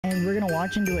and we're gonna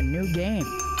watch into a new game.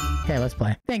 Okay, let's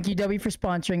play. Thank you, W, for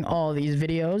sponsoring all these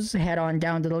videos. Head on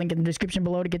down to the link in the description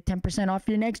below to get 10% off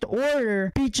your next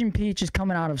order. Peach and Peach is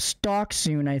coming out of stock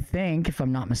soon, I think, if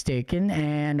I'm not mistaken,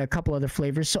 and a couple other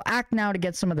flavors. So act now to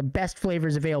get some of the best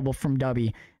flavors available from W.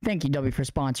 Thank you, W, for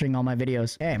sponsoring all my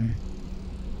videos. Okay.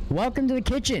 Welcome to the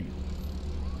kitchen.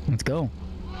 Let's go.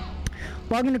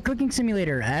 Welcome to Cooking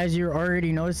Simulator. As you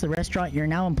already noticed, the restaurant you're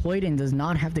now employed in does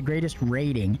not have the greatest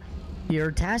rating.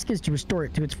 Your task is to restore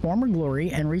it to its former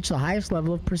glory and reach the highest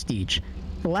level of prestige.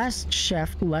 The last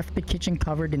chef left the kitchen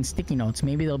covered in sticky notes.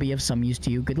 Maybe they'll be of some use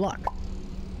to you. Good luck.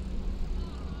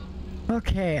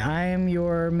 Okay, I am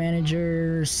your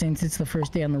manager since it's the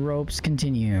first day on the ropes.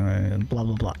 Continue. Blah,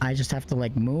 blah, blah. I just have to,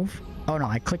 like, move? Oh, no,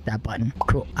 I clicked that button.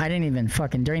 Cool. I didn't even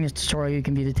fucking... During this tutorial, you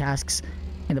can view the tasks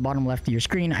in the bottom left of your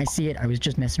screen. I see it. I was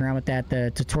just messing around with that.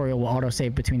 The tutorial will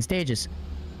autosave between stages.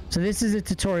 So this is a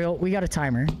tutorial. We got a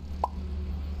timer.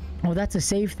 Oh, that's a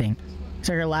save thing.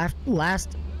 So your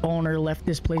last owner left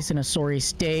this place in a sorry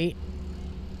state.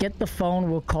 Get the phone.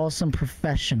 We'll call some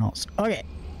professionals. Okay.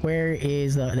 Where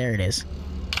is the... There it is.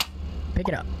 Pick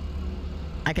it up.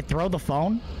 I could throw the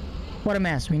phone? What a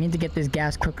mess. We need to get this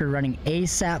gas cooker running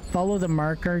ASAP. Follow the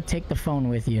marker. Take the phone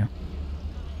with you.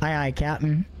 Aye, aye,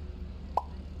 Captain.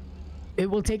 It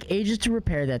will take ages to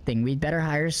repair that thing. We'd better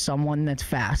hire someone that's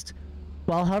fast.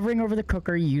 While hovering over the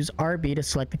cooker, use RB to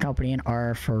select the company and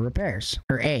R for repairs.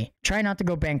 Or A. Try not to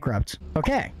go bankrupt.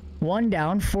 Okay. 1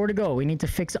 down, 4 to go. We need to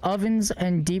fix ovens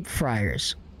and deep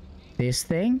fryers. This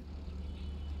thing?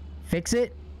 Fix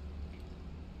it?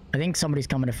 I think somebody's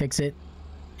coming to fix it.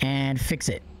 And fix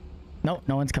it. Nope,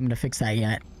 no one's coming to fix that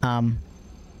yet.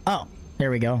 Oh,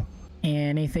 there we go.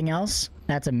 Anything else?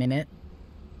 That's a minute.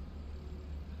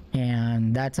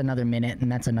 And that's another minute,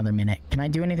 and that's another minute. Can I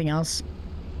do anything else?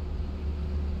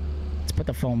 Let's put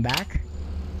the phone back.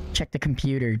 Check the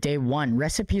computer. Day 1.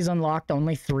 Recipes unlocked,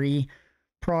 only 3.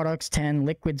 Products 10.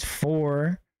 Liquids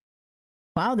 4.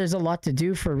 Wow, there's a lot to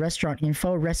do for restaurant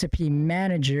info. Recipe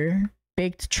manager.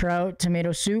 Baked trout,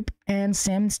 tomato soup, and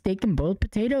salmon steak and boiled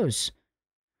potatoes.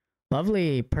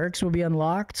 Lovely. Perks will be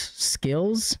unlocked.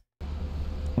 Skills.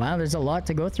 Wow, there's a lot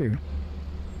to go through.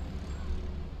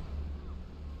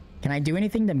 Can I do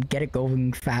anything to get it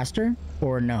going faster?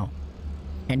 Or no?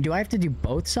 And do I have to do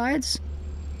both sides?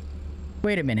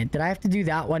 Wait a minute. Did I have to do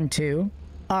that one too?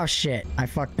 Oh shit. I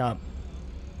fucked up.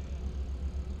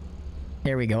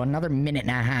 There we go. Another minute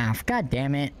and a half. God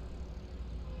damn it.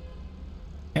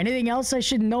 Anything else I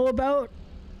should know about?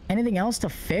 Anything else to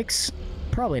fix?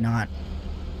 Probably not.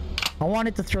 I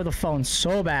wanted to throw the phone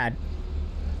so bad.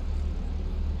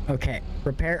 Okay.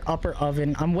 Repair upper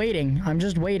oven. I'm waiting. I'm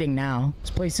just waiting now.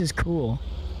 This place is cool.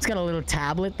 It's got a little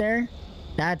tablet there.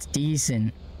 That's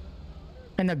decent.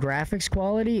 And the graphics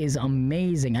quality is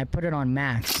amazing. I put it on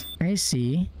max. I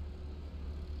see.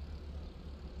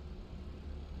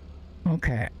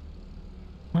 Okay.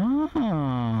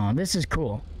 Oh, this is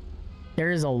cool.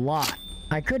 There is a lot.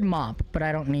 I could mop, but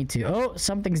I don't need to. Oh,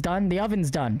 something's done. The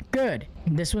oven's done. Good.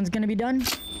 This one's gonna be done?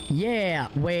 Yeah.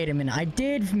 Wait a minute. I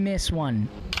did miss one.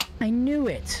 I knew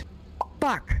it.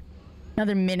 Fuck.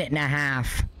 Another minute and a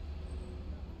half.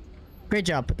 Great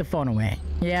job. Put the phone away.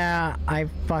 Yeah, I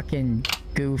fucking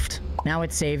goofed. Now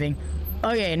it's saving.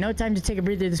 Okay, no time to take a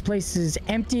breather. This place is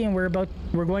empty and we're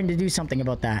going to do something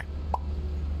about that.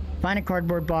 Find a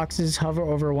cardboard boxes, hover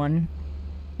over one,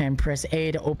 and press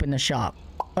A to open the shop.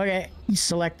 Okay, you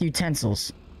select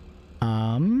utensils.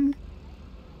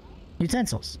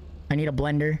 Utensils. I need a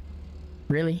blender.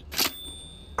 Really?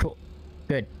 Cool.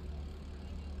 Good.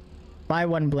 Buy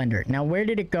 1 blender. Now, where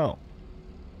did it go?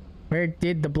 Where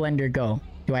did the blender go?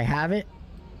 Do I have it?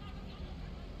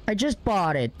 I just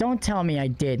bought it. Don't tell me I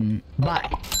didn't. Buy.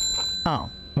 Oh,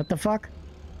 what the fuck?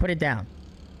 Put it down.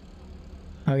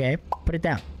 Okay, put it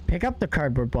down. Pick up the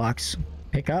cardboard box.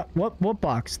 Pick up? What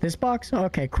box? This box?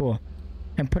 Okay, cool.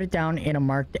 And put it down in a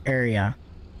marked area.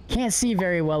 Can't see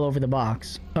very well over the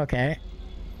box. Okay.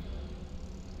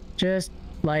 Just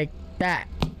like that.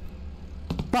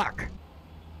 Fuck.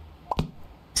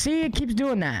 See, it keeps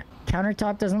doing that.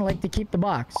 Countertop doesn't like to keep the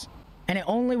box. And it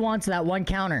only wants that 1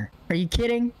 counter. Are you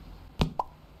kidding?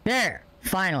 There.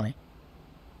 Finally.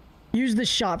 Use the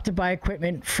shop to buy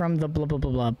equipment from the blah blah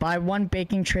blah blah. Buy 1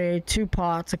 baking tray, 2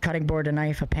 pots, a cutting board, a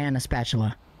knife, a pan, a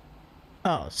spatula.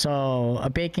 Oh, so a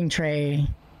baking tray.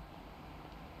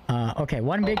 Okay,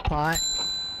 1 big pot.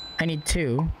 I need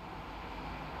 2.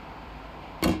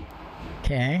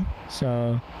 Okay,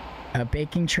 so a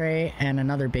baking tray and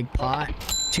another big pot.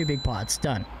 2 big pots.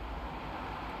 Done.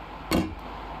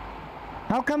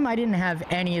 How come I didn't have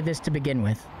any of this to begin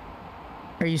with?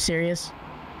 Are you serious?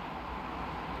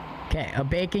 Okay, a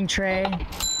baking tray.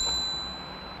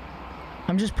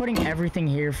 I'm just putting everything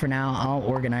here for now. I'll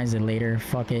organize it later.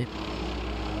 Fuck it.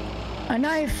 A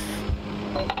knife.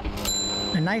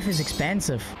 A knife is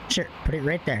expensive. Sure, put it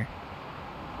right there.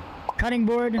 Cutting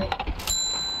board.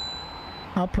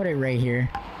 I'll put it right here.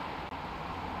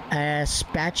 A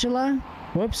spatula.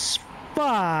 Whoops.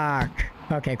 Fuck.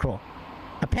 Okay, cool.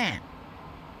 A pan.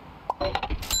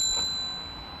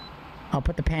 I'll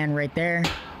put the pan right there.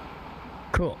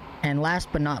 Cool. And last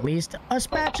but not least, a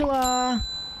spatula.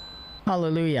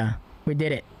 Hallelujah. We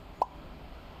did it.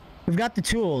 We've got the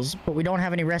tools, but we don't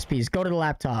have any recipes. Go to the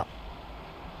laptop.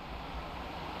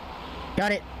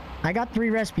 Got it. I got 3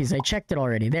 recipes. I checked it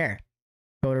already. There.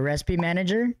 Go to recipe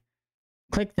manager.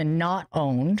 Click the not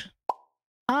owned.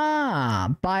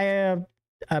 Ah, buy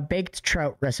a baked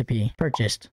trout recipe.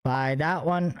 Purchased. Buy that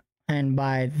one and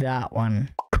buy that one.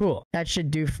 Cool. That should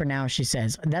do for now, she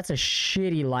says. That's a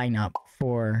shitty lineup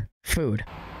for food.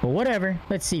 But whatever.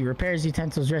 Let's see. Repairs,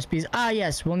 utensils, recipes. Ah,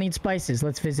 yes. We'll need spices.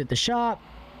 Let's visit the shop.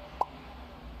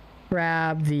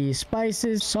 Grab the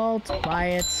spices. Salt. Buy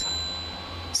it.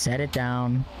 Set it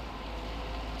down.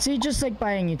 See, just like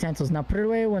buying utensils. Now put it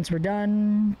away once we're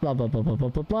done. Blah, blah, blah, blah, blah,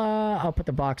 blah, blah. I'll put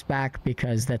the box back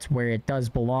because that's where it does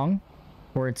belong.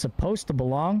 Where it's supposed to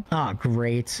belong. Ah,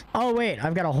 great. Oh, wait.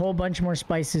 I've got a whole bunch more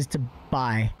spices to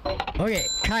buy. Okay,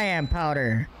 cayenne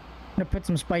powder. I'm gonna put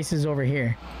some spices over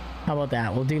here. How about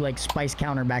that? We'll do like spice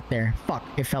counter back there. Fuck,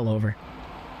 it fell over.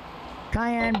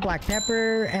 Cayenne, black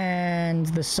pepper, and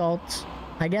the salt.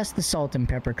 I guess the salt and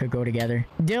pepper could go together.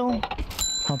 Dill.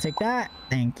 I'll take that.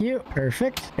 Thank you.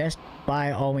 Perfect. Best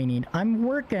buy all we need. I'm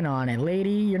working on it, lady.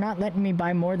 You're not letting me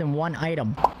buy more than 1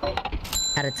 item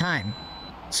at a time.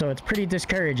 So it's pretty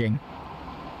discouraging.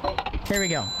 There we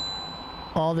go.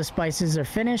 All the spices are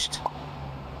finished.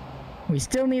 We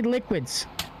still need liquids.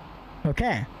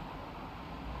 Okay.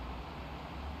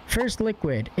 First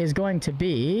liquid is going to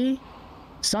be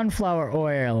sunflower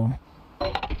oil.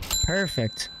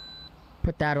 Perfect.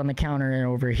 Put that on the counter and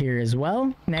over here as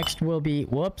well. Next will be...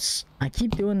 Whoops. I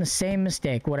keep doing the same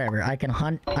mistake. Whatever. I can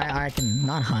hunt... I can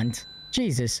not hunt.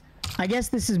 Jesus. I guess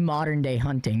this is modern day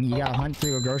hunting. You gotta hunt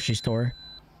through a grocery store.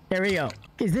 There we go.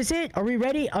 Is this it? Are we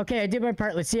ready? Okay, I did my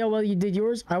part. Let's see how well you did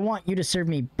yours. I want you to serve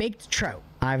me baked trout.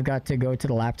 I've got to go to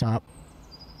the laptop.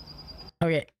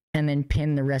 Okay. And then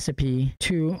pin the recipe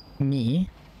to me.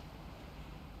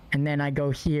 And then I go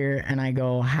here and I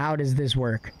go, how does this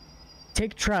work?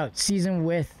 Take trout, season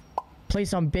with,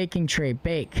 place on baking tray,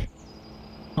 bake.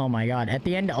 Oh my god. At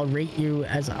the end, I'll rate you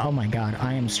as... Oh my god,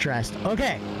 I am stressed.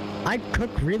 Okay. I cook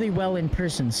really well in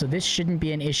person, so this shouldn't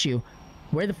be an issue.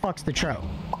 Where the fuck's the trout?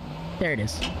 There it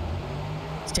is.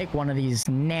 Let's take one of these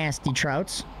nasty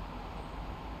trouts.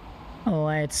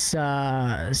 Let's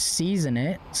season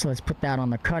it. So let's put that on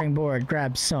the cutting board.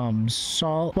 Grab some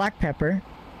salt, black pepper,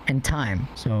 and thyme.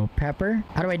 So pepper.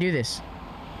 How do I do this?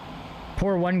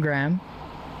 Pour 1 gram.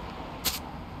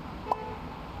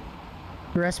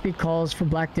 The recipe calls for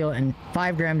black dill and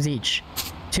 5 grams each.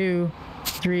 2,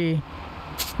 3,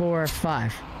 4,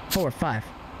 5. 4, 5.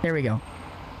 There we go.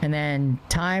 And then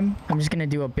thyme. I'm just gonna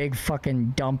do a big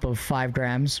fucking dump of 5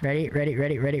 grams. Ready? Ready?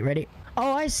 Ready? Ready? Ready?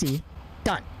 Oh, I see.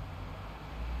 Done.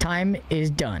 Thyme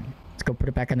is done. Let's go put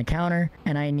it back on the counter.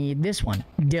 And I need this one.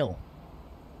 Dill.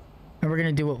 And we're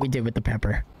gonna do what we did with the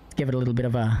pepper. Let's give it a little bit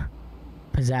of a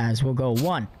pizzazz. We'll go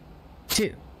 1,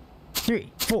 2,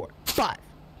 3, 4, 5.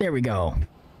 There we go.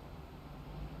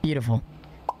 Beautiful.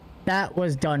 That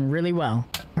was done really well.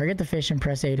 Target the fish and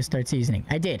press A to start seasoning.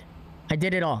 I did. I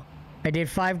did it all. I did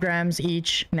 5 grams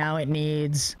each. Now it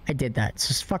needs... I did that.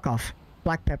 So fuck off.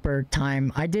 Black pepper,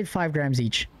 thyme. I did 5 grams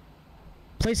each.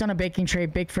 Place on a baking tray.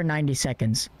 Bake for 90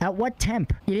 seconds. At what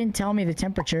temp? You didn't tell me the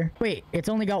temperature. Wait, it's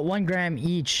only got 1 gram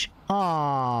each.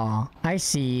 Aww. I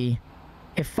see.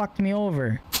 It fucked me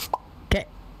over. Okay.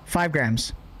 5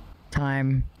 grams.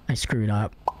 Thyme. I screwed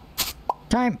up.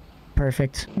 Thyme.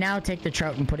 Perfect. Now take the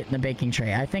trout and put it in the baking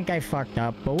tray. I think I fucked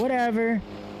up, but whatever.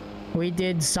 We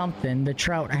did something. The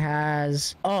trout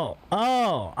has... Oh,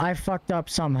 I fucked up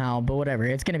somehow, but whatever.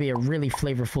 It's gonna be a really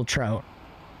flavorful trout.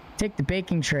 Take the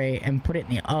baking tray and put it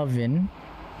in the oven.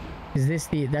 Is this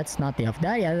the... That's not the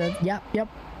oven. Yep.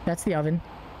 That's the oven.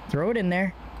 Throw it in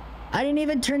there. I didn't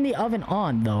even turn the oven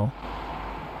on, though.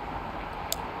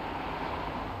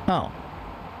 Oh.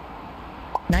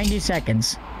 90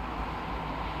 seconds.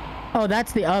 Oh,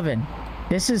 that's the oven.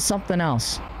 This is something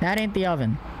else. That ain't the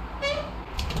oven.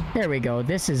 There we go.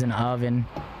 This is an oven.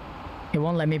 It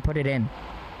won't let me put it in.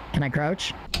 Can I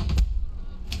crouch?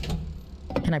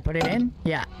 Can I put it in?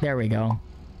 Yeah, there we go.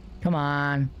 Come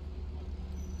on.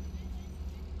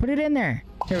 Put it in there.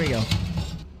 There we go.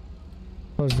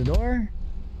 Close the door.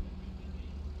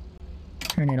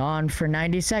 Turn it on for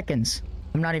 90 seconds.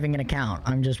 I'm not even gonna count.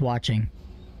 I'm just watching.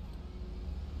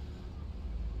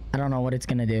 I don't know what it's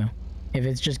gonna do. If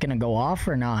it's just gonna go off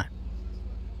or not.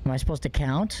 Am I supposed to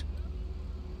count?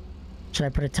 Should I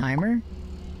put a timer?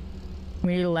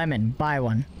 We need a lemon. Buy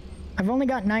one. I've only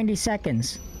got 90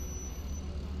 seconds.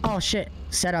 Oh shit.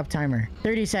 Setup timer.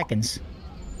 30 seconds.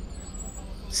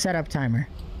 Setup timer.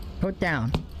 Put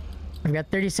down. I've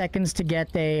got 30 seconds to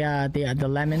get the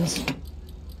lemons.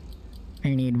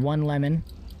 I need one lemon.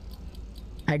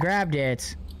 I grabbed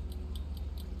it.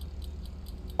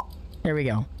 There we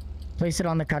go. Place it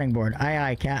on the cutting board. Aye,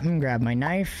 aye, Captain. Grab my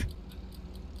knife.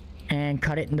 And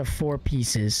cut it into 4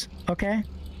 pieces. Okay.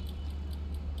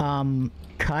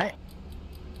 Cut.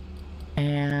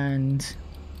 And...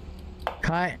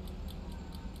 cut.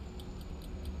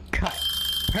 Cut.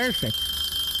 Perfect.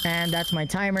 And that's my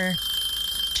timer.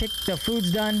 Check the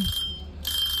food's done.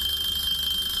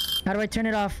 How do I turn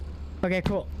it off? Okay,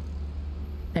 cool.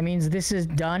 That means this is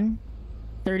done.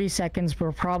 30 seconds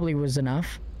probably was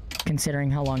enough,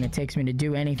 considering how long it takes me to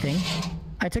do anything.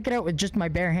 I took it out with just my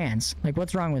bare hands. Like,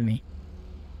 what's wrong with me?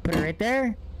 Put it right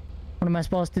there. What am I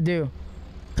supposed to do?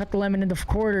 Cut the lemon into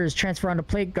quarters, transfer onto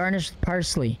plate, garnish with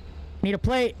parsley. Need a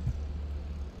plate.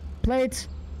 Plate.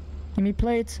 Give me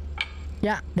plates.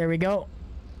 Yeah, there we go.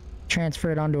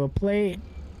 Transfer it onto a plate.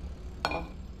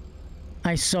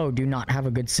 I so do not have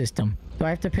a good system. Do I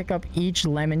have to pick up each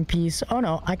lemon piece? Oh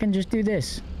no, I can just do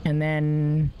this. And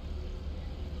then...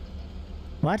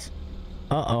 what?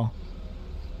 Uh-oh.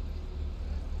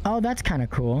 Oh, that's kind of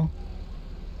cool.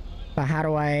 But how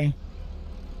do I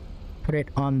put it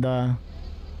on the...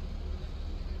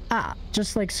 ah,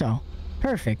 just like so.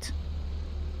 Perfect.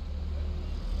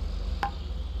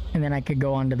 And then I could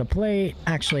go onto the plate.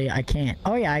 Actually, I can't.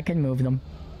 Oh yeah, I can move them.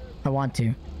 I want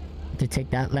to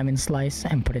take that lemon slice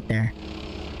and put it there.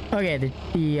 Okay,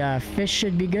 the fish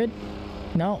should be good.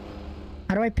 No.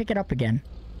 How do I pick it up again?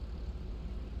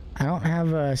 I don't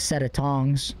have a set of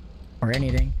tongs or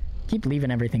anything. Keep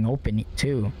leaving everything open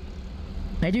too.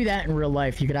 I do that in real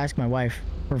life. You could ask my wife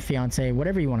or fiance,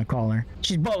 whatever you want to call her.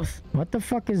 She's both. What the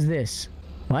fuck is this?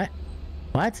 What?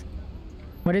 What?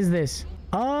 What is this?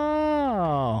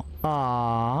 Oh.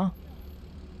 Aww.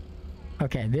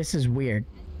 Okay, this is weird.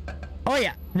 Oh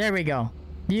yeah, there we go.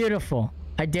 Beautiful.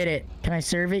 I did it. Can I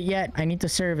serve it yet? I need to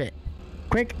serve it.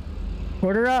 Quick.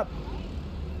 Order up.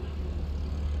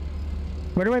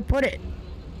 Where do I put it?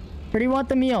 Where do you want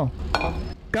the meal?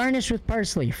 Garnish with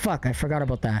parsley. Fuck, I forgot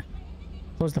about that.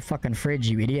 Close the fucking fridge,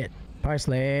 you idiot.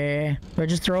 Parsley. Do I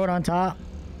just throw it on top?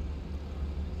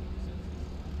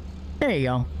 There you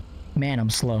go. Man, I'm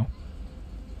slow.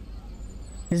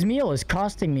 This meal is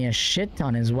costing me a shit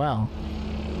ton as well.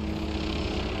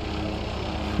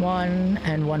 One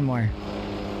and one more.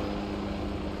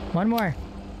 One more.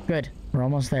 Good. We're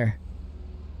almost there.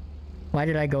 Why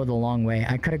did I go the long way?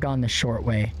 I could have gone the short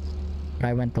way, but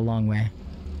I went the long way.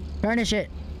 Garnish it.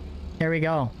 There we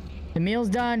go. The meal's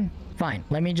done. Fine.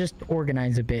 Let me just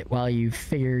organize a bit while you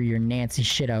figure your Nancy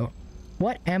shit out.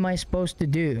 What am I supposed to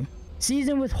do?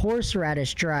 Season with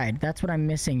horseradish dried. That's what I'm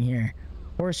missing here.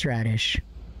 Horseradish.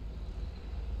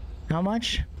 How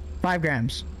much? 5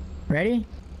 grams. Ready?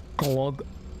 Glug.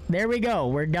 There we go.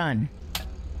 We're done.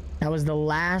 That was the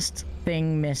last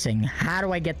thing missing. How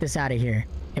do I get this out of here?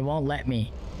 It won't let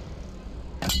me.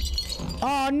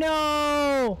 Oh,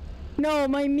 no! No,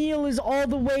 my meal is all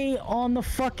the way on the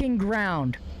fucking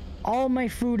ground. All my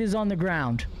food is on the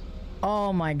ground.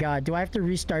 Oh my god. Do I have to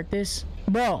restart this?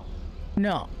 Bro.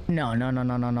 No. No, no, no,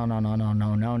 no, no, no, no, no, no,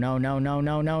 no, no, no, no, no,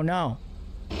 no, no, no.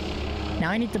 Now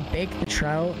I need to bake the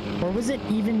trout. Or was it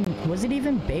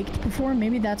even baked before?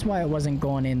 Maybe that's why it wasn't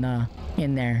going in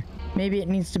there. Maybe it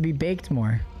needs to be baked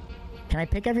more. Can I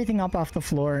pick everything up off the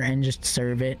floor and just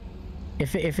serve it?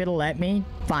 If it'll let me,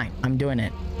 fine. I'm doing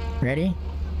it. Ready?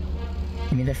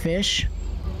 Give me the fish.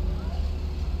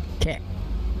 Okay.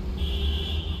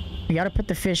 We gotta put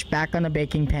the fish back on the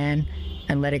baking pan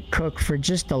and let it cook for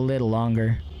just a little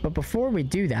longer. But before we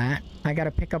do that, I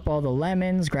gotta pick up all the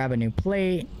lemons, grab a new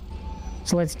plate.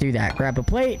 So let's do that. Grab a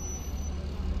plate.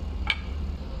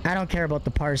 I don't care about the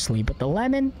parsley, but the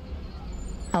lemon,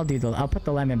 I'll put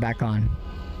the lemon back on.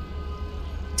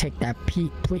 Take that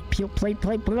plate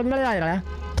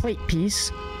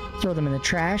piece, throw them in the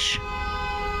trash.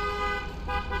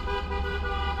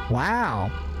 Wow.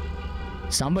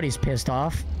 Somebody's pissed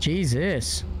off.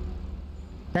 Jesus.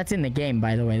 That's in the game,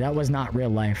 by the way. That was not real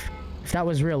life. If that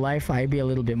was real life, I'd be a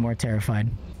little bit more terrified.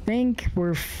 I think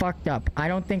we're fucked up. I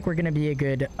don't think we're gonna be a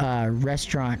good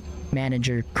restaurant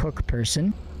manager cook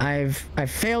person. I've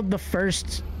failed the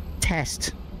first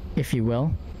test if you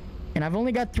will. And I've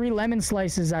only got 3 lemon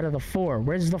slices out of the 4.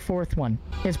 Where's the 4th one?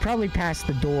 It's probably past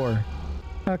the door.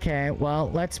 Okay,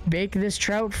 well, let's bake this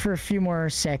trout for a few more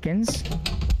seconds,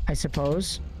 I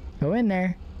suppose. Go in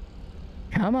there.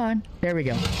 Come on. There we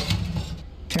go.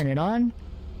 Turn it on.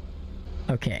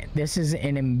 Okay, this is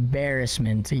an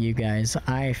embarrassment to you guys.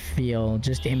 I feel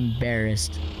just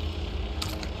embarrassed.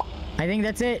 I think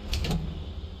that's it.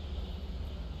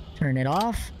 Turn it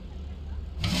off.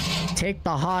 Take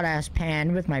the hot ass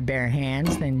pan with my bare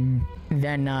hands, then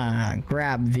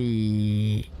grab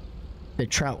the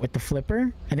trout with the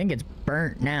flipper. I think it's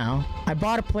burnt now. I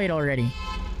bought a plate already.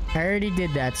 I already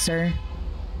did that, sir.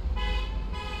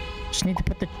 Just need to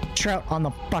put the trout on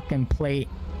the fucking plate.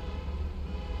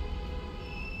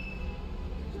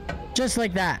 Just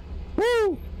like that.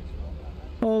 Woo!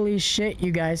 Holy shit,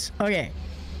 you guys. Okay.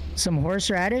 Some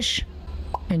horseradish.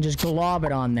 And just glob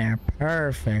it on there.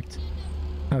 Perfect.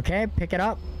 Okay, pick it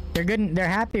up. They're good. They're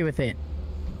happy with it.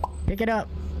 Pick it up.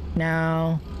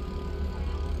 Now,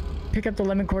 pick up the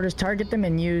lemon quarters, target them,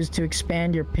 and use to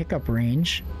expand your pickup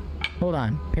range. Hold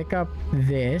on. Pick up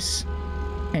this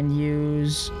and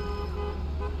use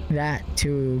that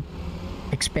to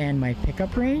expand my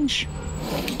pickup range.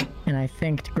 And I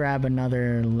think to grab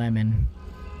another lemon.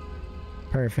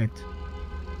 Perfect.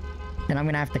 And I'm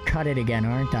gonna have to cut it again,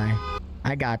 aren't I?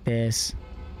 I got this.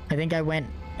 I think I went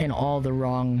in all the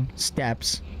wrong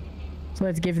steps. So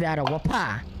let's give that a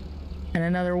whoopah. And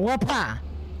another whoopah.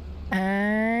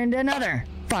 And another.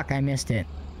 Fuck, I missed it.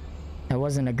 That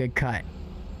wasn't a good cut.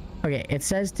 Okay, it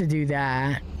says to do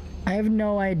that. I have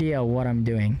no idea what I'm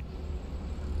doing.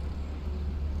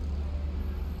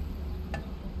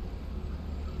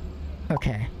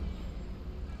 Okay.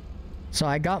 So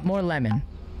I got more lemon,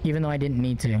 even though I didn't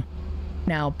need to.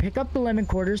 Now, pick up the lemon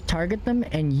quarters, target them,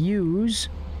 and use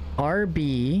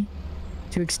RB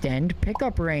to extend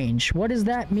pickup range. What does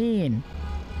that mean?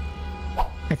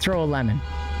 I throw a lemon.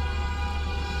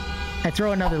 I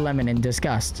throw another lemon in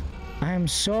disgust. I am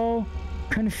so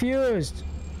confused.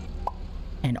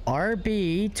 And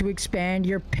RB to expand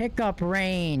your pickup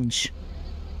range.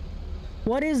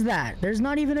 What is that? There's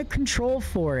not even a control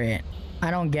for it.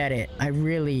 I don't get it. I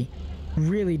really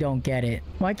don't get it.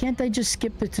 Why can't I just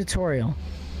skip the tutorial?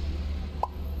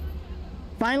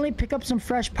 Finally, pick up some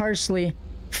fresh parsley.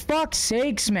 Fuck's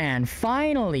sakes, man.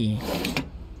 Finally.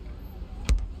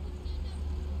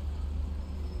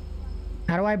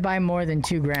 How do I buy more than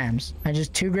 2 grams? I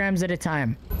just 2 grams at a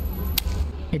time.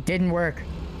 It didn't work.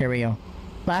 Here we go.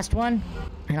 Last one.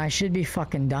 And I should be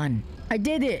fucking done. I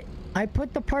did it. I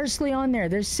put the parsley on there.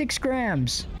 There's 6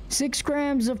 grams. 6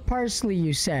 grams of parsley,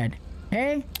 you said.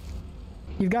 Hey?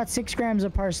 You've got 6 grams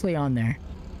of parsley on there.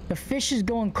 The fish is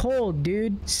going cold,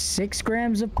 dude. 6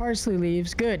 grams of parsley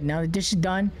leaves. Good. Now the dish is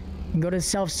done. You can go to the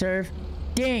self-serve.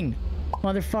 Ding.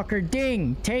 Motherfucker,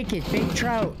 ding. Take it. Big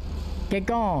trout. Get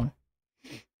going.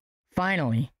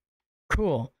 Finally.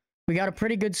 Cool. We got a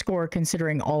pretty good score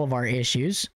considering all of our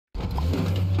issues.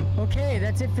 Okay,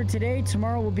 that's it for today.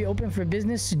 Tomorrow we'll be open for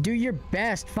business, so do your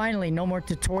best. Finally, no more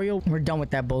tutorial. We're done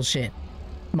with that bullshit.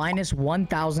 Minus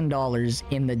 $1,000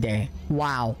 in the day.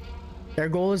 Wow. Their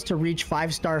goal is to reach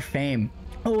 5-star fame.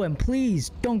 Oh, and please,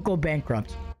 don't go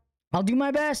bankrupt. I'll do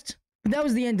my best. But that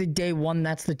was the end of day 1.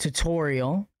 That's the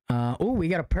tutorial. Oh, we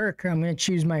got a perk. I'm going to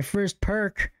choose my first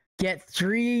perk. Get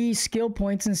 3 skill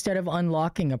points instead of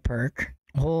unlocking a perk.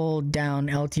 Hold down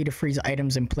LT to freeze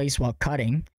items in place while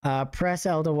cutting. Press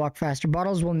L to walk faster.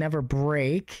 Bottles will never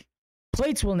break.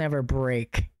 Plates will never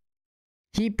break.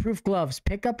 Heat-proof gloves.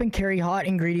 Pick up and carry hot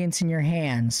ingredients in your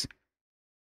hands.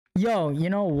 Yo, you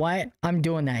know what? I'm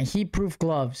doing that. Heat-proof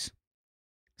gloves.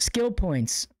 Skill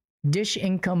points. Dish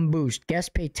income boost. Guests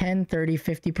pay 10, 30,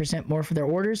 50% more for their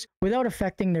orders without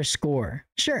affecting their score.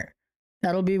 Sure.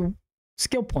 That'll be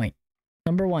skill point.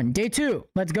 Number 1. Day 2.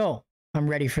 Let's go. I'm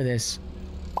ready for this.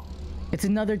 It's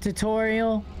another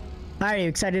tutorial. Are you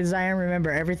excited as I am?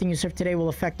 Remember, everything you serve today will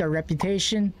affect our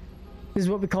reputation. This is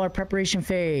what we call our preparation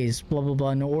phase. Blah, blah,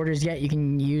 blah. No orders yet. You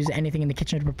can use anything in the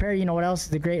kitchen to prepare. You know what else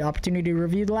is a great opportunity to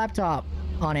review the laptop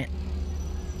on it.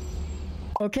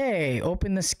 Okay,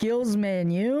 open the skills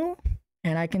menu,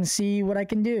 and I can see what I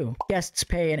can do. Guests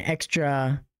pay an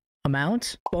extra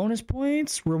amount. Bonus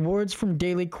points, rewards from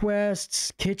daily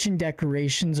quests, kitchen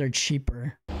decorations are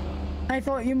cheaper. I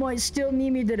thought you might still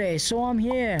need me today, so I'm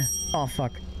here. Oh,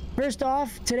 fuck. First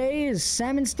off, today is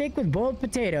salmon steak with boiled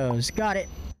potatoes. Got it.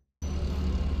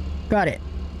 Got it.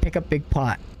 Pick up big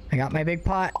pot. I got my big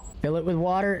pot. Fill it with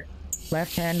water.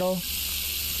 Left handle.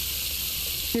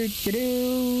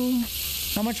 Doo-doo-doo.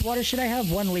 How much water should I have?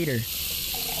 1 liter.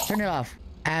 Turn it off.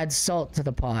 Add salt to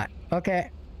the pot.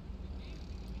 Okay.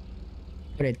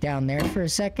 Put it down there for a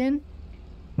second.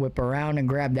 Whip around and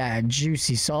grab that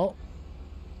juicy salt.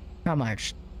 How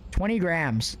much? 20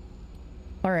 grams.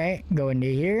 All right, go into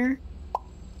here.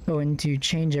 Go into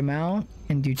change amount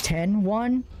and do 10.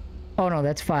 1. Oh no,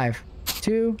 that's 5.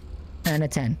 2 and a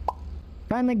 10.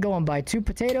 Finally go and buy 2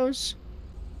 potatoes.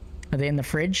 Are they in the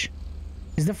fridge?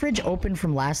 Is the fridge open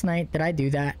from last night? Did I do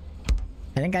that?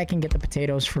 I think I can get the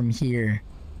potatoes from here.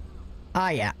 Ah,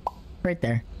 yeah. Right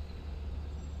there.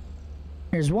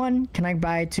 Here's 1. Can I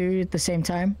buy 2 at the same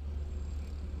time?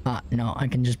 No, I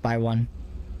can just buy 1.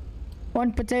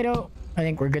 1 potato. I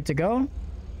think we're good to go.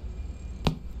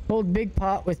 Hold big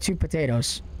pot with 2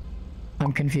 potatoes.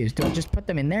 I'm confused. Do I just put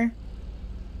them in there?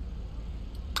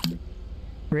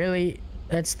 Really?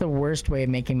 That's the worst way of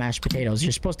making mashed potatoes.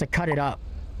 You're supposed to cut it up.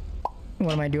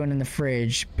 What am I doing in the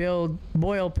fridge? Build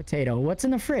boiled potato. What's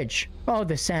in the fridge? Oh,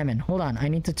 the salmon. Hold on. I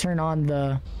need to turn on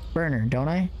the burner, don't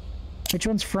I? Which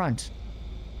one's front?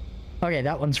 Okay,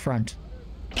 that one's front.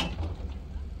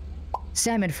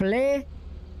 Salmon fillet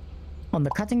on the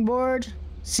cutting board.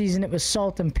 Season it with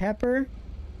salt and pepper.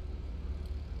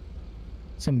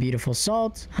 Some beautiful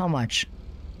salt. How much?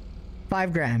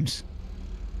 5 grams.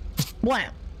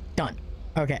 Wham! Done.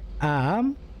 Okay.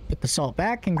 Put the salt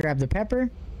back and grab the pepper.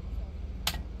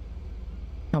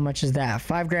 How much is that?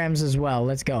 5 grams as well.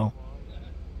 Let's go.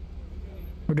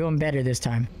 We're doing better this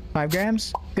time. 5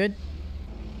 grams? Good.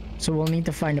 So we'll need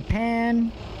to find a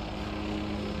pan.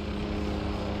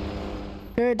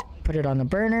 Good. Put it on the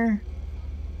burner.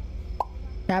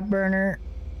 That burner.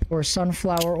 Pour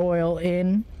sunflower oil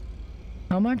in.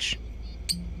 How much?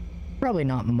 Probably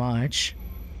not much,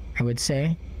 I would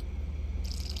say.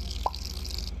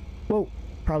 Whoa.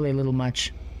 Probably a little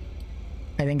much.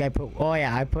 I think I put... Oh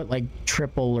yeah, I put like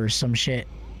triple or some shit.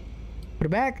 Put it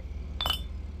back.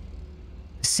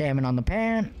 Salmon on the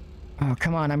pan. Oh,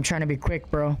 come on. I'm trying to be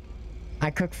quick, bro. I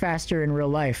cook faster in real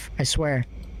life. I swear.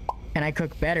 And I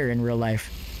cook better in real life.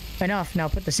 Enough. Now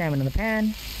put the salmon in the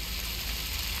pan.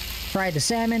 Fry the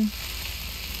salmon.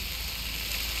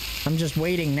 I'm just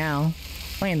waiting now.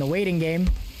 Playing the waiting game.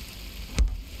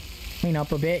 Clean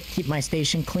up a bit. Keep my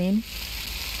station clean.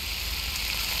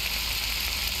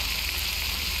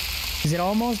 Is it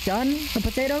almost done, the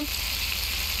potato?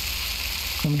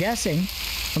 I'm guessing.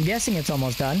 I'm guessing it's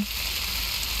almost done.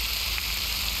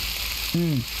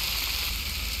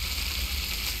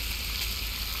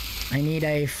 I need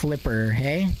a flipper,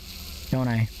 hey? Don't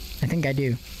I? I think I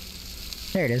do.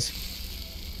 There it is.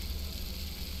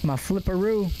 My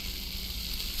flipperoo.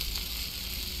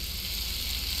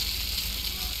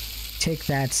 Take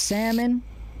that salmon.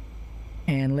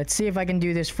 And let's see if I can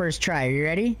do this first try. Are you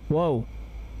ready? Whoa.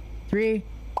 3,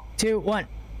 2, 1.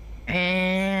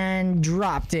 And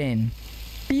dropped in.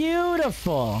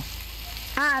 Beautiful.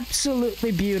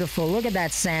 Absolutely beautiful. Look at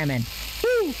that salmon.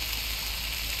 Woo!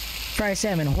 Fry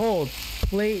salmon. Hold.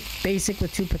 Plate. Basic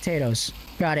with 2 potatoes.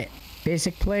 Got it.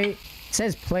 Basic plate. It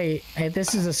says plate. Hey,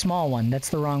 this is a small one. That's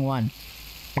the wrong one.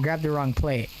 I grabbed the wrong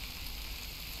plate.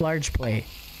 Large plate.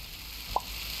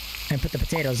 And put the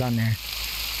potatoes on there.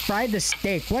 Fried the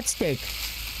steak. What steak?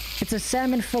 It's a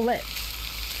salmon fillet.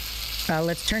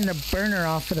 Let's turn the burner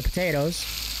off for the potatoes.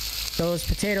 Those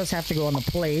potatoes have to go on the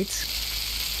plate.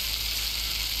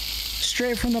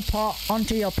 Straight from the pot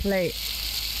onto your plate.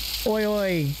 Oi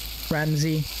oi,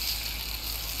 Ramsay.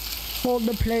 Hold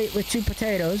the plate with 2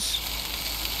 potatoes.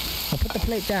 I'll put the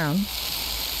plate down.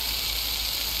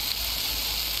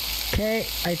 Okay,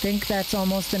 I think that's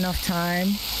almost enough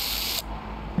time.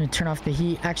 I'm gonna turn off the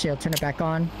heat. Actually, I'll turn it back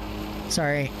on.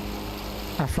 Sorry.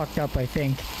 I fucked up, I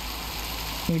think.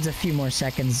 Needs a few more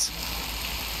seconds.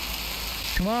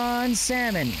 Come on,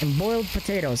 salmon and boiled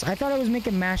potatoes. I thought I was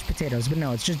making mashed potatoes, but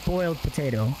no, it's just boiled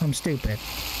potato. I'm stupid.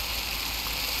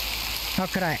 How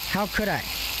could I? How could I?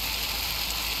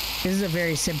 This is a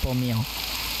very simple meal.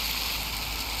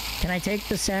 Can I take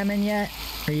the salmon yet?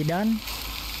 Are you done?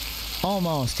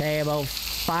 Almost. Hey, about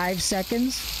 5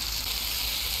 seconds.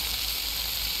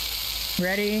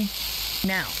 Ready?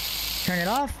 Now. Turn it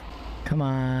off. Come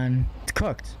on. It's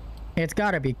cooked. It's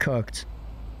gotta be cooked.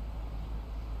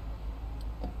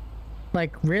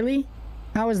 Like, really?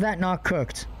 How is that not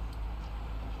cooked?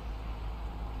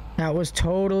 That was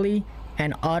totally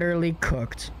and utterly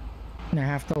cooked. And I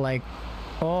have to like,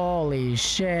 holy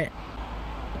shit.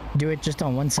 Do it just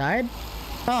on one side?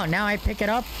 Oh, now I pick it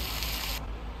up.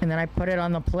 And then I put it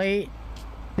on the plate.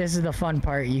 This is the fun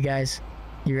part, you guys.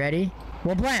 You ready?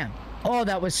 Well, blam! Oh,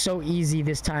 that was so easy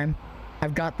this time.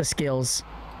 I've got the skills.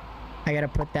 I gotta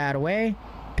put that away.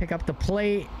 Pick up the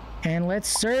plate. And let's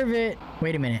serve it.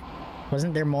 Wait a minute.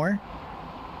 Wasn't there more?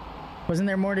 Wasn't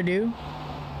there more to do?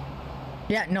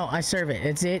 Yeah, no, I serve it.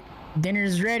 It's it.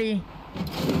 Dinner's ready.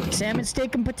 Salmon,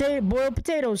 steak, and boiled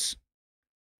potatoes.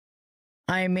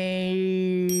 I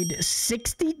made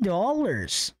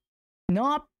 $60.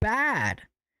 Not bad.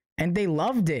 And they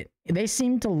loved it. They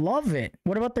seemed to love it.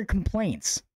 What about their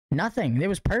complaints? Nothing. It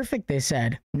was perfect, they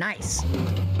said. Nice.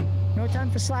 No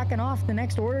time for slacking off. The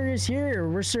next order is here.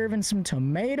 We're serving some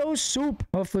tomato soup.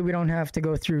 Hopefully we don't have to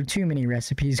go through too many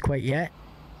recipes quite yet.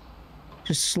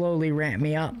 Just slowly ramp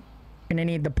me up. Gonna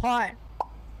need the pot.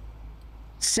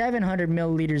 700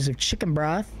 milliliters of chicken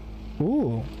broth.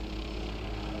 Ooh.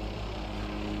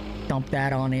 Dump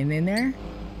that on in there.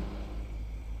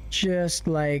 Just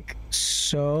like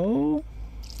so.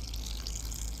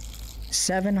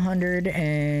 700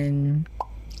 and...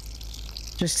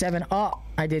 Just 7... Oh,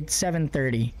 I did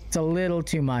 730. It's a little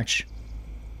too much.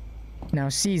 Now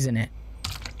season it.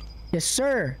 Yes,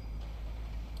 sir.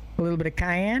 A little bit of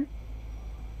cayenne.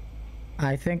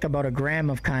 I think about a gram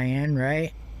of cayenne,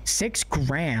 right? 6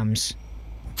 grams.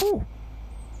 Ooh.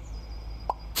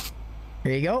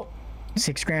 There you go.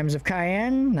 6 grams of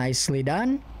cayenne. Nicely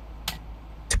done.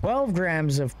 12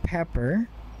 grams of pepper.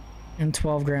 And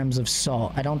 12 grams of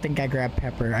salt. I don't think I grabbed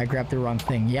pepper. I grabbed the wrong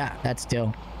thing. Yeah, that's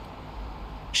dill.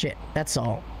 Shit, that's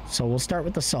salt. So we'll start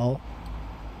with the salt.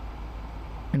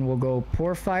 And we'll go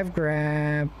pour 5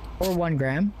 gram. Or 1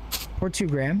 gram. Or 2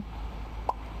 gram.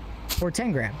 Or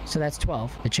 10 gram. So that's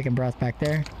 12. The chicken broth back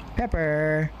there.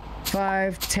 Pepper.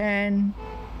 5, 10,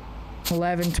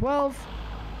 11, 12.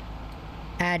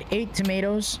 Add 8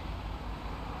 tomatoes.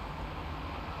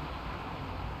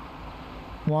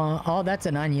 Well, oh, that's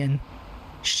an onion.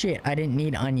 Shit, I didn't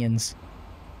need onions.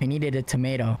 I needed a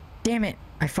tomato. Damn it,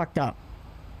 I fucked up.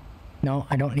 No,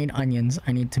 I don't need onions.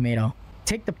 I need tomato.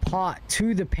 Take the pot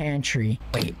to the pantry.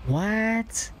 Wait,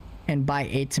 what? And buy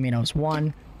 8 tomatoes.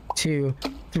 1, 2,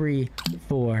 3,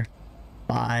 4,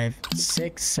 5,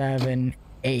 6, 7,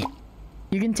 8.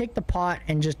 You can take the pot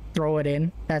and just throw it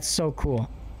in. That's so cool.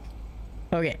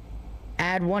 Okay.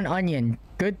 Add 1 onion.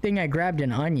 Good thing I grabbed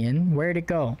an onion. Where'd it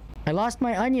go? I lost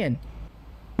my onion.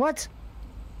 What?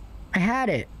 I had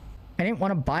it. I didn't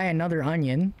want to buy another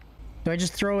onion. Do I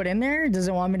just throw it in there? Does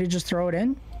it want me to just throw it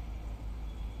in?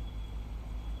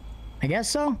 I guess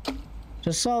so.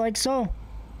 Just so, like so.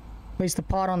 Place the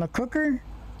pot on the cooker.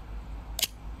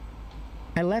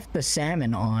 I left the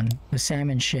salmon on. The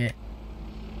salmon shit.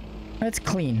 Let's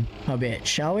clean a bit,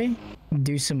 shall we?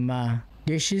 Do some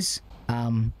dishes.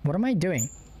 What am I doing?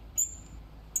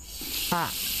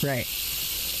 Ah, right.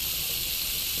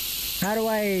 How do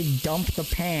I dump the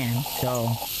pan, though?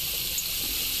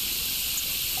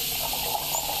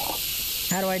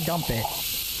 How do I dump it?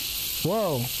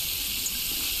 Whoa.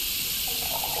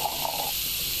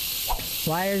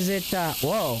 Why is it,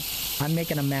 whoa. I'm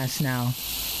making a mess now.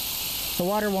 The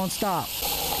water won't stop.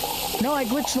 No, I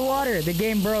glitched the water. The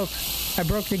game broke. I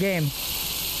broke the game.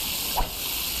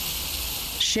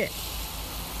 Shit.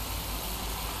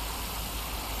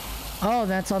 Oh,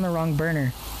 that's on the wrong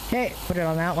burner. Okay, put it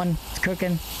on that one. It's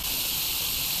cooking.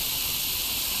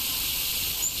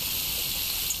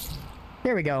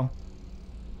 There we go.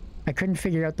 I couldn't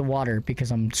figure out the water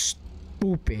because I'm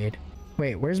stupid.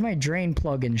 Wait, where's my drain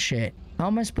plug and shit? How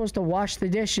am I supposed to wash the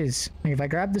dishes? Like, if I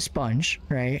grab the sponge,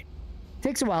 right? It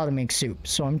takes a while to make soup,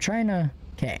 so I'm trying to...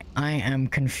 Okay, I am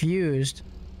confused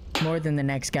more than the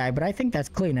next guy, but I think that's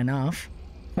clean enough.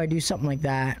 If I do something like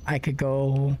that, I could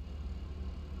go...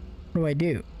 What do I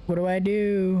do? What do I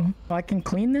do? Oh, I can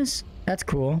clean this? That's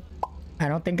cool. I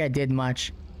don't think I did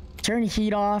much. Turn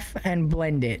heat off and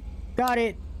blend it. Got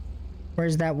it.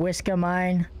 Where's that whisk of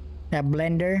mine? That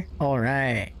blender? All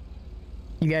right.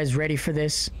 You guys ready for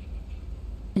this?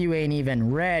 You ain't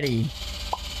even ready.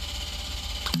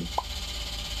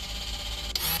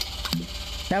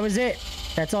 That was it.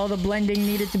 That's all the blending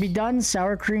needed to be done.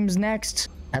 Sour cream's next.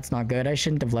 That's not good. I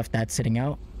shouldn't have left that sitting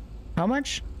out. How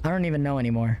much? I don't even know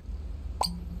anymore.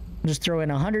 Just throw in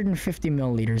 150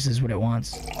 milliliters is what it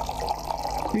wants.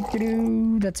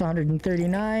 That's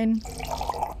 139.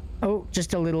 Oh,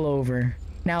 just a little over.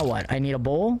 Now what? I need a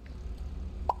bowl?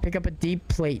 Pick up a deep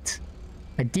plate.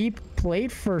 A deep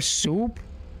plate for soup?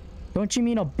 Don't you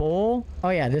mean a bowl? Oh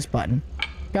yeah, this button.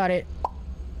 Got it.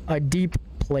 A deep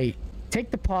plate. Take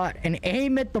the pot and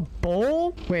aim at the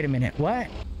bowl? Wait a minute, what?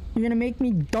 You're gonna make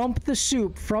me dump the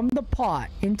soup from the pot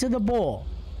into the bowl.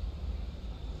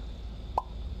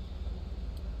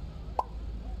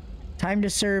 Time to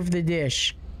serve the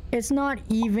dish. It's not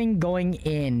even going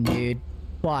in, dude.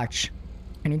 Watch.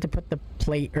 I need to put the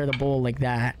plate or the bowl like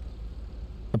that.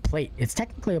 The plate. It's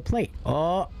technically a plate.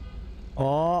 Oh.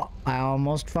 Oh. I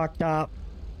almost fucked up.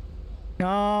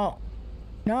 No.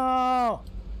 No.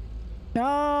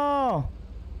 No.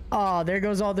 Oh, there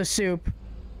goes all the soup.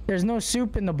 There's no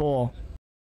soup in the bowl.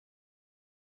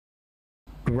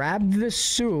 Grab the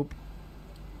soup.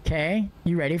 Okay,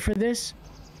 you ready for this?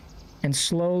 And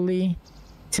slowly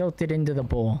tilt it into the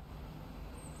bowl.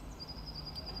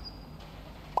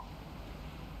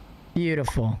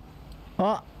 Beautiful.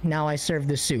 Oh, now I serve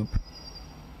the soup.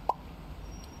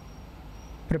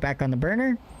 Put it back on the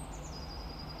burner.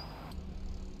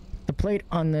 The plate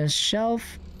on the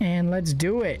shelf. And let's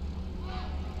do it.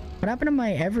 What happened to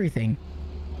my everything?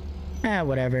 Ah,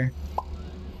 whatever.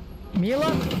 Meal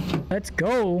up. Let's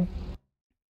go.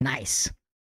 Nice.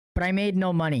 But I made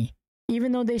no money.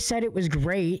 Even though they said it was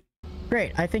great.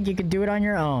 Great. I think you could do it on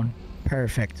your own.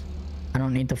 Perfect. I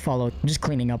don't need to follow. I'm just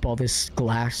cleaning up all this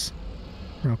glass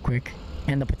real quick.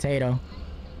 And the potato.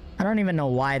 I don't even know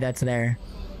why that's there.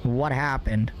 What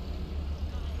happened?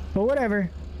 But whatever.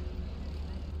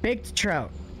 Baked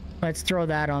trout. Let's throw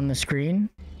that on the screen.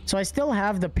 So I still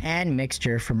have the pan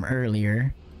mixture from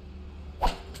earlier.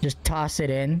 Just toss it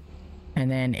in. And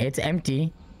then it's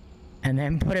empty. And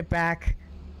then put it back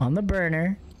on the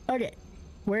burner. Okay.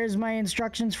 Where's my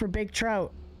instructions for baked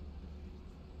trout?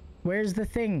 Where's the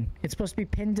thing? It's supposed to be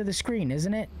pinned to the screen,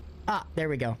 isn't it? Ah, there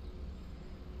we go.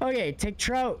 Okay, take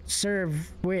trout.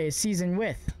 Serve with, season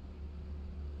with.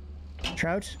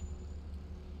 Trout.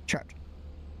 Trout.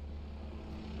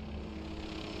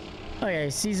 Okay,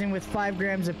 season with 5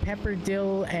 grams of pepper,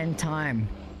 dill, and thyme.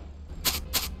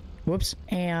 Whoops.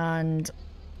 And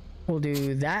we'll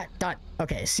do that. Done.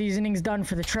 Okay, seasoning's done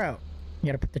for the trout. You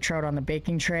gotta put the trout on the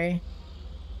baking tray.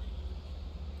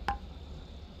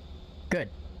 Good.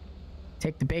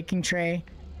 Take the baking tray,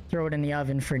 throw it in the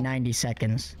oven for 90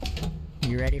 seconds.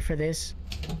 You ready for this?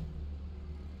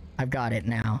 I've got it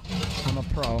now. I'm a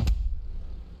pro.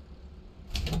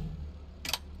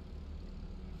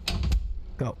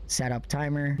 Go. Set up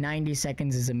timer. 90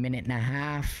 seconds is a minute and a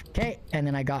half. Okay, and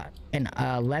then I got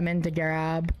a lemon to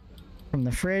grab from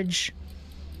the fridge,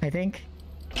 I think.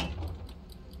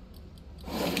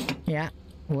 Yeah,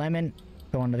 lemon.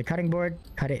 Go onto the cutting board.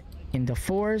 Cut it into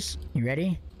 4s. You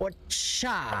ready?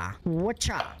 Wacha!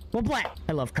 Wacha! Wablat!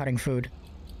 I love cutting food.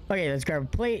 Okay, let's grab a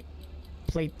plate.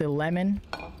 Plate the lemon.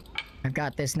 I've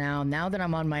got this now. Now that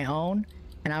I'm on my own,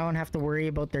 and I don't have to worry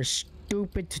about their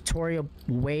stupid tutorial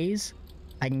ways,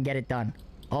 I can get it done.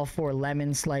 All 4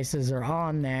 lemon slices are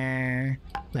on there.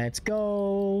 Let's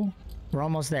go. We're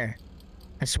almost there.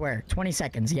 I swear. 20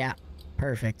 seconds. Yeah.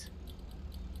 Perfect.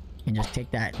 And just take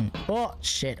that and... Oh,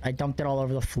 shit. I dumped it all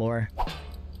over the floor.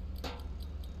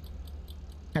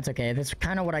 That's okay. That's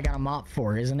kind of what I got a mop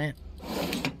for, isn't it?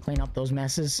 Clean up those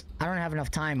messes. I don't have enough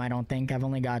time, I don't think. I've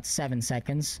only got 7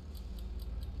 seconds.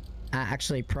 I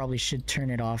actually probably should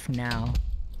turn it off now.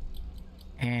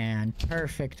 And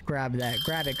perfect. Grab that.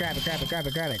 Grab it, grab it, grab it, grab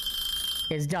it, grab it.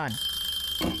 It's done.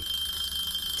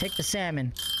 Take the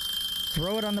salmon.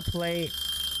 Throw it on the plate.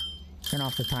 Turn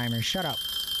off the timer. Shut up.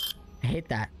 I hate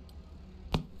that.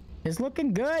 It's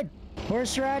looking good.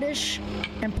 Horseradish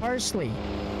and parsley.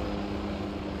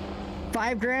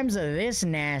 5 grams of this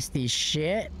nasty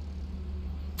shit.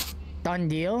 Done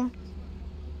deal.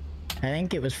 I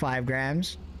think it was 5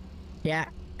 grams. Yeah.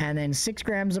 And then 6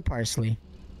 grams of parsley.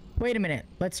 Wait a minute.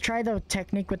 Let's try the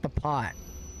technique with the pot.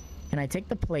 Can I take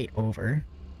the plate over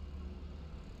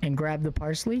and grab the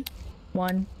parsley?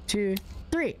 1, 2,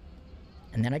 3.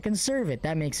 And then I can serve it.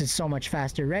 That makes it so much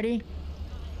faster. Ready?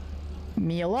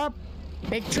 Meal up.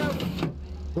 Baked trout.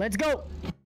 Let's go.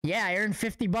 Yeah, I earned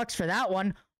 50 bucks for that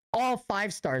one. All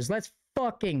 5 stars. Let's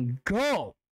fucking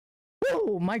go.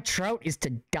 Woo, my trout is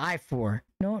to die for.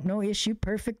 No issue.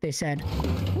 Perfect, they said.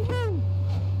 Woo.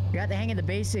 You got the hang of the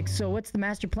basics, so what's the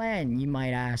master plan, you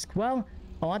might ask? Well,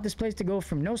 I want this place to go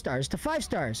from no stars to 5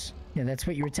 stars. Yeah, that's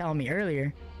what you were telling me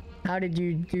earlier. How did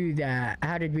you do that?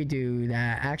 How did we do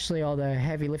that? Actually, all the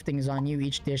heavy lifting is on you,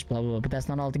 each dish, blah, blah, blah. But that's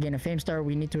not all. To gain a fame star,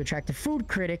 we need to attract a food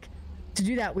critic. To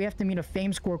do that, we have to meet a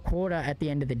fame score quota at the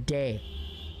end of the day.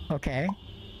 Okay.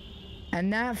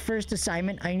 And that first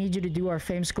assignment, I need you to do our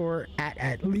fame score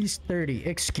at least 30.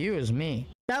 Excuse me.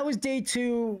 That was day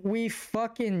 2. We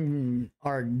fucking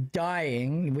are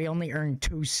dying. We only earned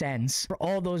 2 cents for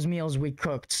all those meals we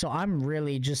cooked. So I'm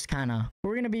really just kind of...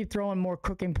 We're going to be throwing more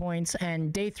cooking points,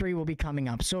 and day 3 will be coming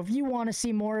up. So if you want to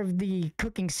see more of the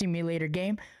cooking simulator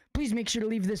game, please make sure to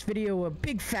leave this video a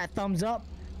big fat thumbs up.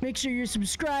 Make sure you're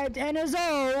subscribed, and as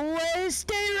always,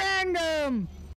 stay random!